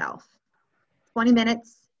heal itself? 20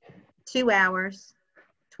 minutes, 2 hours,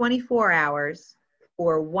 24 hours,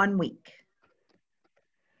 or 1 week?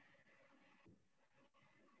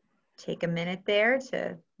 Take a minute there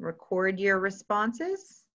to record your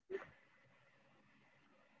responses.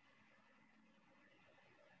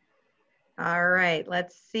 All right,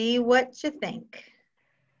 let's see what you think.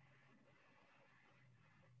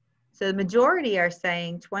 So the majority are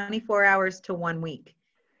saying 24 hours to 1 week.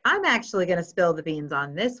 I'm actually going to spill the beans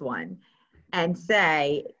on this one and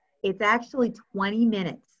say it's actually 20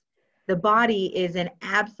 minutes. The body is an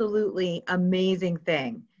absolutely amazing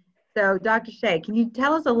thing. So Dr. Shea, can you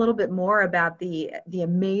tell us a little bit more about the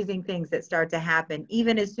amazing things that start to happen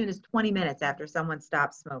even as soon as 20 minutes after someone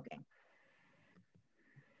stops smoking?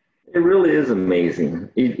 It really is amazing.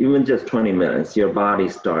 Even just 20 minutes, your body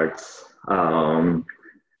starts to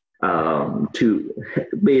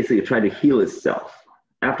basically try to heal itself.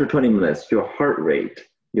 After 20 minutes, your heart rate,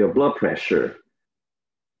 your blood pressure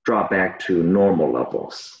drop back to normal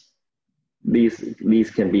levels.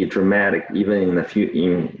 These can be dramatic even in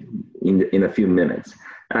a few minutes.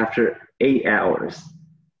 After 8 hours,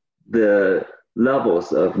 the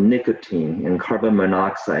levels of nicotine and carbon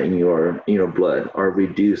monoxide in your blood are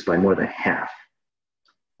reduced by more than half,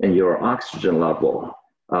 and your oxygen level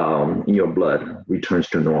in your blood returns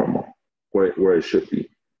to normal, where it should be.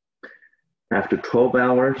 After 12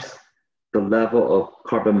 hours, the level of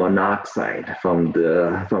carbon monoxide from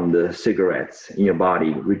the cigarettes in your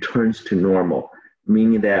body returns to normal,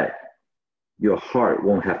 meaning that your heart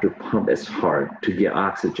won't have to pump as hard to get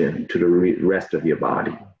oxygen to the rest of your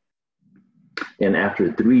body. And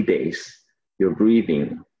after 3 days, your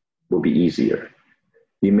breathing will be easier.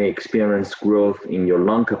 You may experience growth in your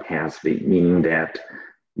lung capacity, meaning that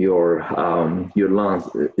your lungs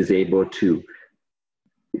is able to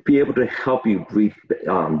help you breathe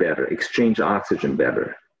better, exchange oxygen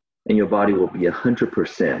better, and your body will be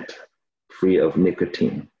 100% free of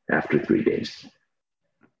nicotine after 3 days.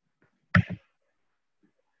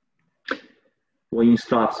 When you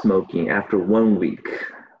stop smoking after 1 week,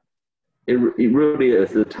 it really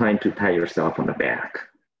is the time to pat yourself on the back,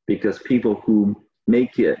 because people who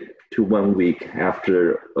make it to 1 week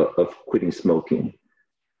after of quitting smoking,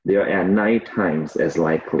 they are at 9 times as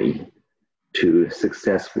likely to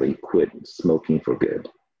successfully quit smoking for good.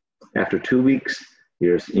 After 2 weeks,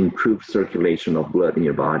 there's improved circulation of blood in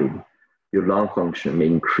your body. Your lung function may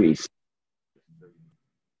increase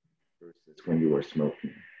versus when you were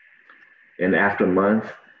smoking. And after a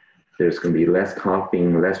month, there's going to be less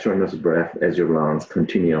coughing, less shortness of breath as your lungs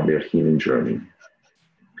continue on their healing journey.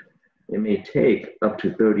 It may take up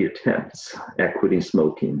to 30 attempts at quitting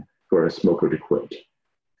smoking for a smoker to quit.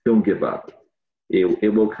 Don't give up.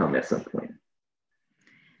 It will come at some point.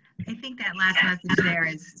 I think that last message there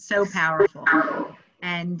is so powerful.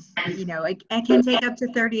 And, you know, it can take up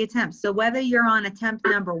to 30 attempts. So whether you're on attempt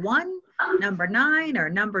number 1, number 9, or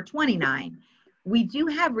number 29, we do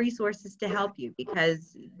have resources to help you,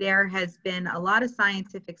 because there has been a lot of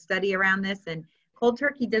scientific study around this, and cold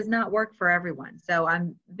turkey does not work for everyone. So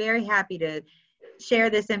I'm very happy to share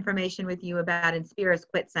this information with you about Inspira's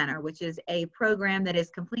Quit Center, which is a program that is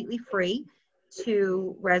completely free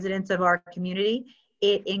to residents of our community.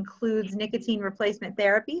 It includes nicotine replacement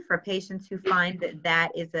therapy for patients who find that that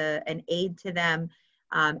is an aid to them.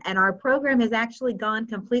 And our program has actually gone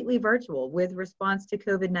completely virtual with response to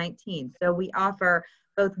COVID-19. So we offer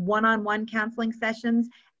both one-on-one counseling sessions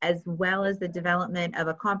as well as the development of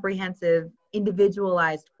a comprehensive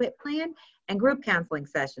individualized quit plan and group counseling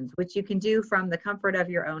sessions, which you can do from the comfort of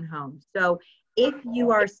your own home. So if you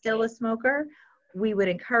are still a smoker, we would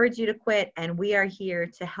encourage you to quit, and we are here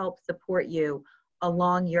to help support you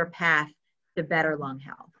along your path to better lung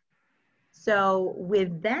health. So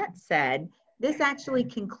with that said, this actually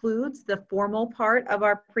concludes the formal part of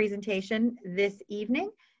our presentation this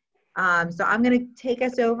evening. So I'm going to take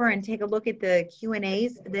us over and take a look at the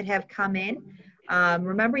Q&As that have come in.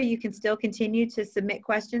 Remember, you can still continue to submit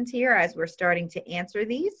questions here as we're starting to answer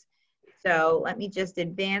these. So let me just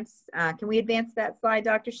advance. Can we advance that slide,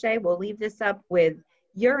 Dr. Shea? We'll leave this up with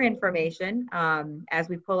your information as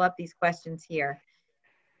we pull up these questions here.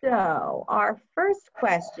 So our first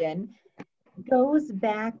question goes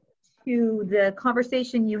back to the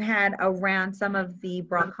conversation you had around some of the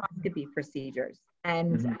bronchoscopy procedures.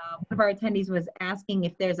 And one of our attendees was asking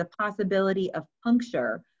if there's a possibility of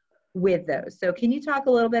puncture with those. So can you talk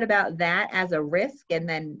a little bit about that as a risk and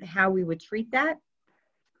then how we would treat that?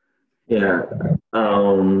 Yeah,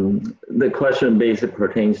 the question basically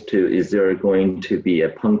pertains to, is there going to be a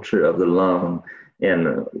puncture of the lung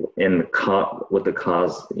and with the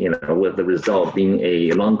cause, with the result being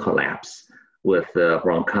a lung collapse with the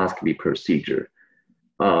bronchoscopy procedure?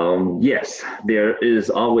 Yes, there is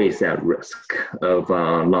always that risk of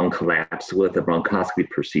lung collapse with the bronchoscopy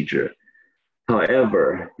procedure.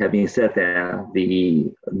 However, having said that,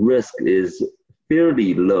 the risk is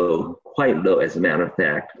fairly low, quite low as a matter of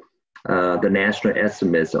fact. The national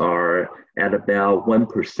estimates are at about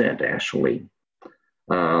 1% actually.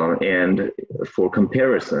 And for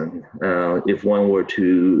comparison, if one were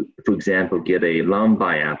to, for example, get a lung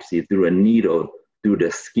biopsy through a needle through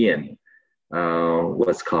the skin,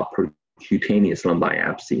 what's called percutaneous lung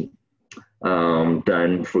biopsy,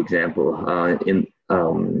 done, for example, in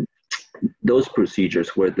those procedures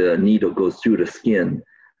where the needle goes through the skin,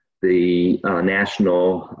 the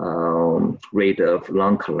national rate of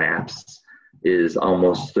lung collapse is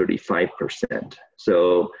almost 35%.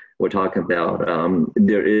 So we're talking about,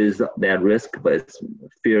 there is that risk, but it's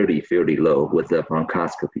fairly low with the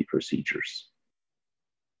bronchoscopy procedures.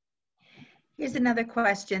 Here's another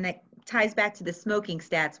question that ties back to the smoking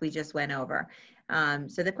stats we just went over.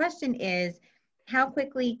 So the question is, how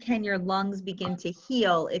quickly can your lungs begin to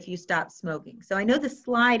heal if you stop smoking? So I know the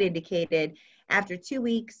slide indicated after 2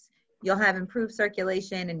 weeks, you'll have improved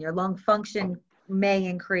circulation and your lung function may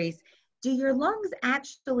increase. Do your lungs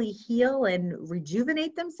actually heal and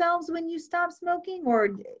rejuvenate themselves when you stop smoking, or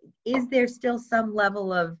is there still some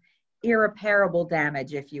level of irreparable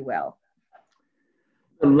damage, if you will?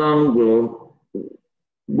 The lung will,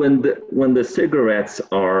 when the cigarettes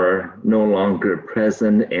are no longer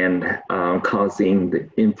present and causing the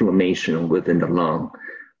inflammation within the lung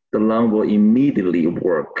will immediately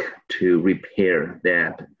work to repair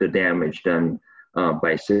the damage done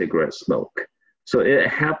by cigarette smoke. So it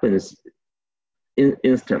happens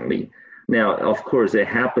instantly. Now, of course, it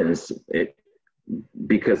happens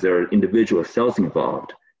because there are individual cells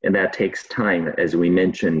involved, and that takes time, as we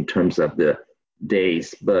mentioned, in terms of the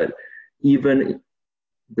days. But even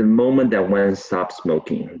the moment that one stops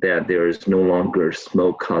smoking, that there is no longer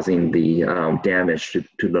smoke causing the damage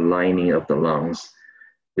to the lining of the lungs,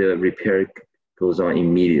 the repair goes on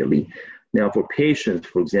immediately. Now, for patients,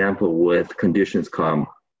 for example, with conditions called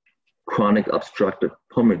chronic obstructive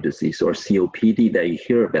pulmonary disease or COPD that you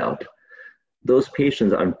hear about, those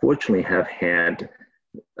patients unfortunately have had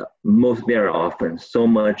very often so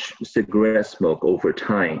much cigarette smoke over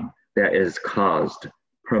time that has caused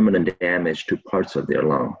permanent damage to parts of their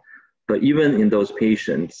lung. But even in those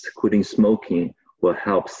patients, quitting smoking will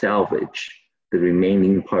help salvage the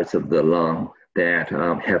remaining parts of the lung that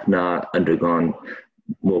have not undergone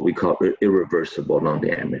what we call irreversible lung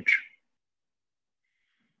damage.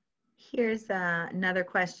 Here's another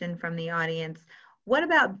question from the audience. What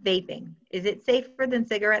about vaping? Is it safer than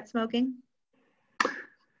cigarette smoking?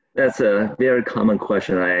 That's a very common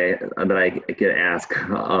question that I get asked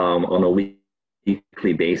on a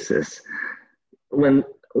weekly basis. When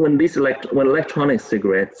electronic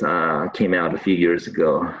cigarettes came out a few years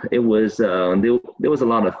ago, it was there was a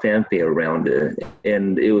lot of fanfare around it,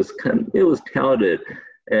 and it was touted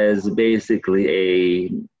as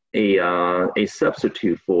basically a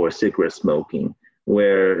substitute for cigarette smoking,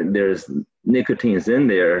 where there's nicotines in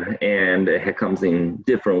there and it comes in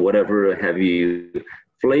different whatever have you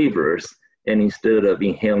flavors, and instead of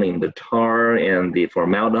inhaling the tar and the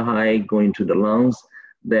formaldehyde going to the lungs,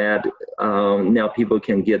 that now people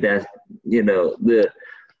can get that,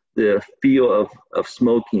 the feel of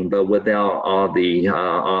smoking, but without all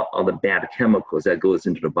the bad chemicals that goes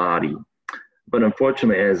into the body. But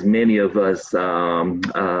unfortunately, as many of us,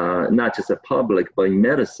 not just the public, but in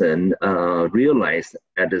medicine, realize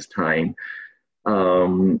at this time,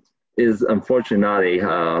 is unfortunately not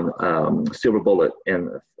a silver bullet,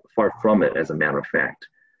 and far from it, as a matter of fact.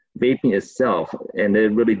 Vaping itself, and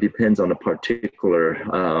it really depends on a particular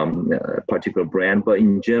brand, but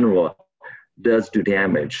in general, does do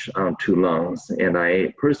damage to lungs. And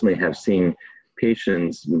I personally have seen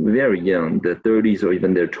patients very young, the 30s or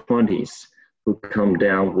even their 20s, who come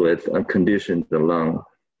down with a condition to the lung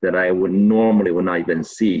that I would normally not even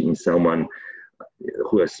see in someone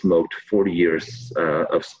who has smoked 40 years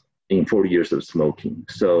of smoking.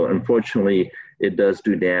 So unfortunately, it does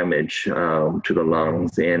do damage to the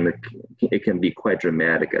lungs, and it can be quite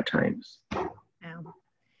dramatic at times. Wow.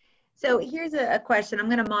 So here's a question. I'm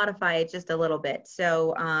going to modify it just a little bit.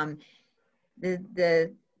 So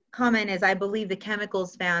the comment is, I believe the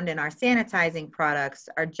chemicals found in our sanitizing products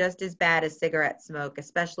are just as bad as cigarette smoke,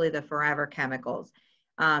 especially the forever chemicals.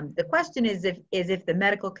 The question is if the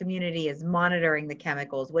medical community is monitoring the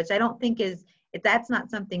chemicals, which I don't think that's not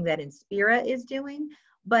something that Inspira is doing.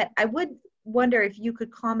 But I would wonder if you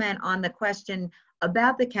could comment on the question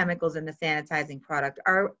about the chemicals in the sanitizing product.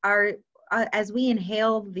 As we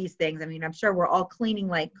inhale these things, I mean, I'm sure we're all cleaning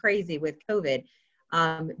like crazy with COVID.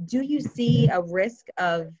 Do you see a risk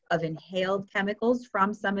of inhaled chemicals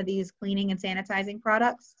from some of these cleaning and sanitizing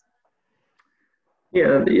products?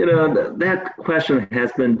 Yeah, that question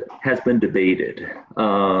has been debated.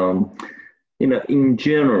 In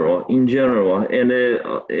general, and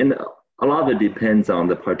a lot of it depends on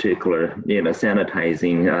the particular,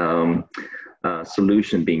 sanitizing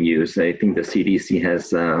solution being used. I think the CDC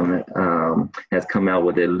has come out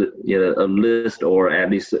with a list, or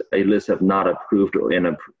at least a list of not approved and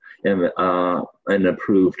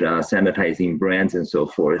approved sanitizing brands and so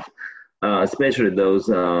forth. Especially those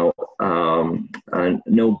no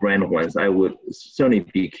brand ones, I would certainly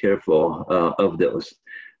be careful of those.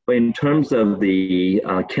 But in terms of the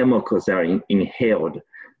chemicals that are inhaled,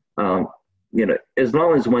 as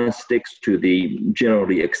long as one sticks to the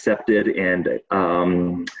generally accepted and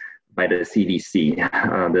by the CDC,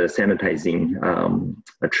 the sanitizing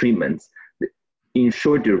treatments, in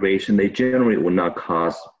short duration, they generally will not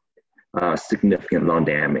cause significant lung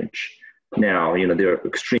damage. Now, there are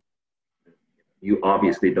extreme. You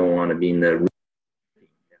obviously don't want to be in the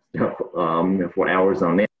room for hours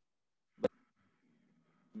on end.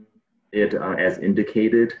 It, as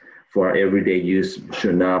indicated, for our everyday use,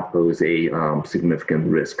 should not pose a significant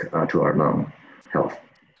risk to our lung health.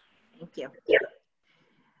 Thank you. Yeah.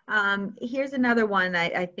 Here's another one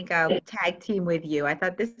I think I'll tag team with you. I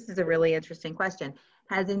thought this is a really interesting question.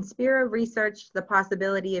 Has Inspira researched the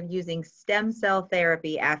possibility of using stem cell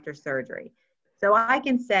therapy after surgery? So I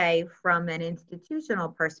can say from an institutional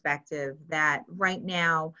perspective that right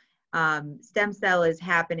now, stem cell is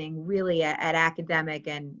happening really at academic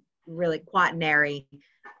and really quaternary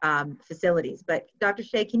facilities. But Dr.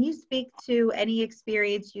 Shea, can you speak to any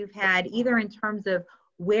experience you've had, either in terms of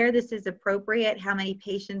where this is appropriate, how many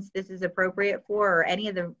patients this is appropriate for, or any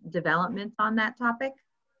of the developments on that topic?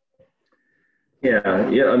 Yeah,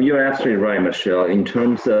 you're absolutely right, Michelle. In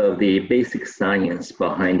terms of the basic science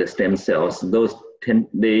behind the stem cells, those tend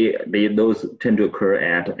to occur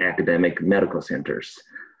at academic medical centers.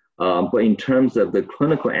 But in terms of the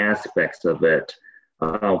clinical aspects of it,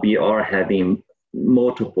 we are having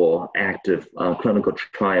multiple active clinical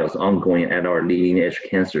trials ongoing at our leading edge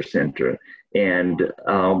cancer center. And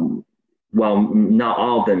while not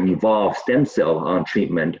all of them involve stem cell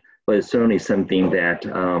treatment, but it's certainly something that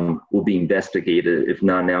will be investigated, if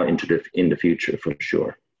not now, in the future for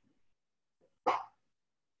sure.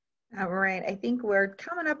 All right, I think we're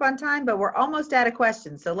coming up on time, but we're almost out of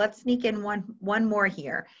questions. So let's sneak in one more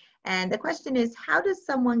here. And the question is, how does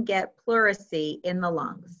someone get pleurisy in the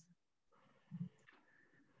lungs?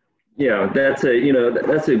 Yeah, that's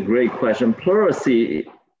a great question. Pleurisy,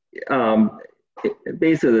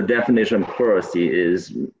 basically the definition of pleurisy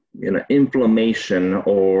is inflammation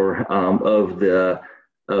or of the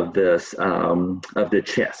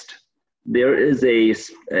chest. There is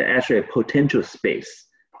actually a potential space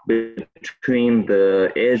between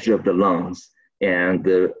the edge of the lungs and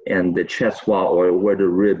the chest wall, or where the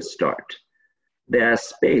ribs start. That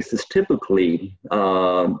space is typically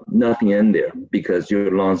nothing in there because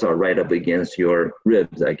your lungs are right up against your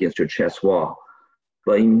ribs, against your chest wall.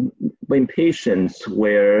 But in patients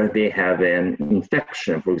where they have an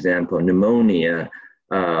infection, for example, pneumonia,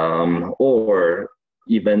 or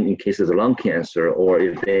even in cases of lung cancer, or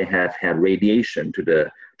if they have had radiation to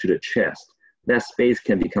the chest, that space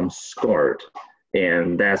can become scarred,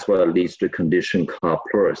 and that's what leads to a condition called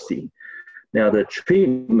pleurisy. Now, the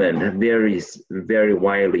treatment varies very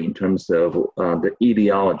widely in terms of the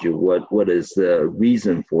etiology. What is the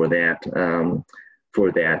reason for that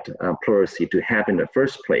pleurisy to happen in the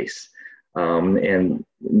first place? And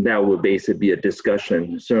that would basically be a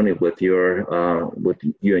discussion, certainly with you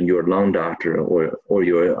and your lung doctor or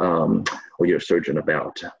your surgeon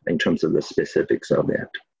about, in terms of the specifics of that.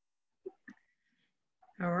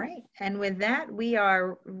 All right, and with that, we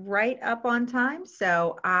are right up on time.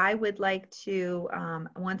 So I would like to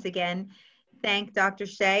once again thank Dr.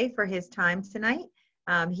 Shea for his time tonight.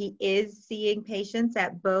 He is seeing patients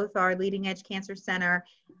at both our Leading Edge Cancer Center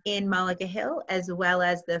in Mulliga Hill, as well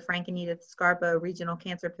as the Frank and Edith Scarpa Regional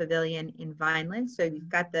Cancer Pavilion in Vineland. So you've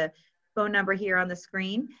got the phone number here on the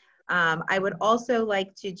screen. I would also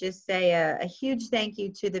like to just say a huge thank you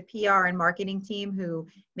to the PR and marketing team who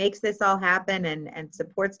makes this all happen and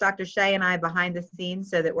supports Dr. Shea and I behind the scenes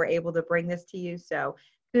so that we're able to bring this to you. So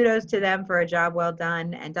kudos to them for a job well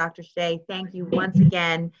done. And Dr. Shea, thank you once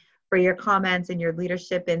again for your comments and your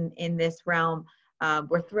leadership in this realm.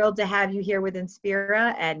 We're thrilled to have you here with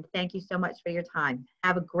Inspira, and thank you so much for your time.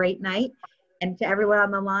 Have a great night. And to everyone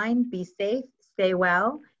on the line, be safe, stay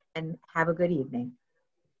well, and have a good evening.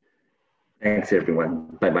 Thanks,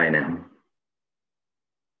 everyone. Bye-bye now.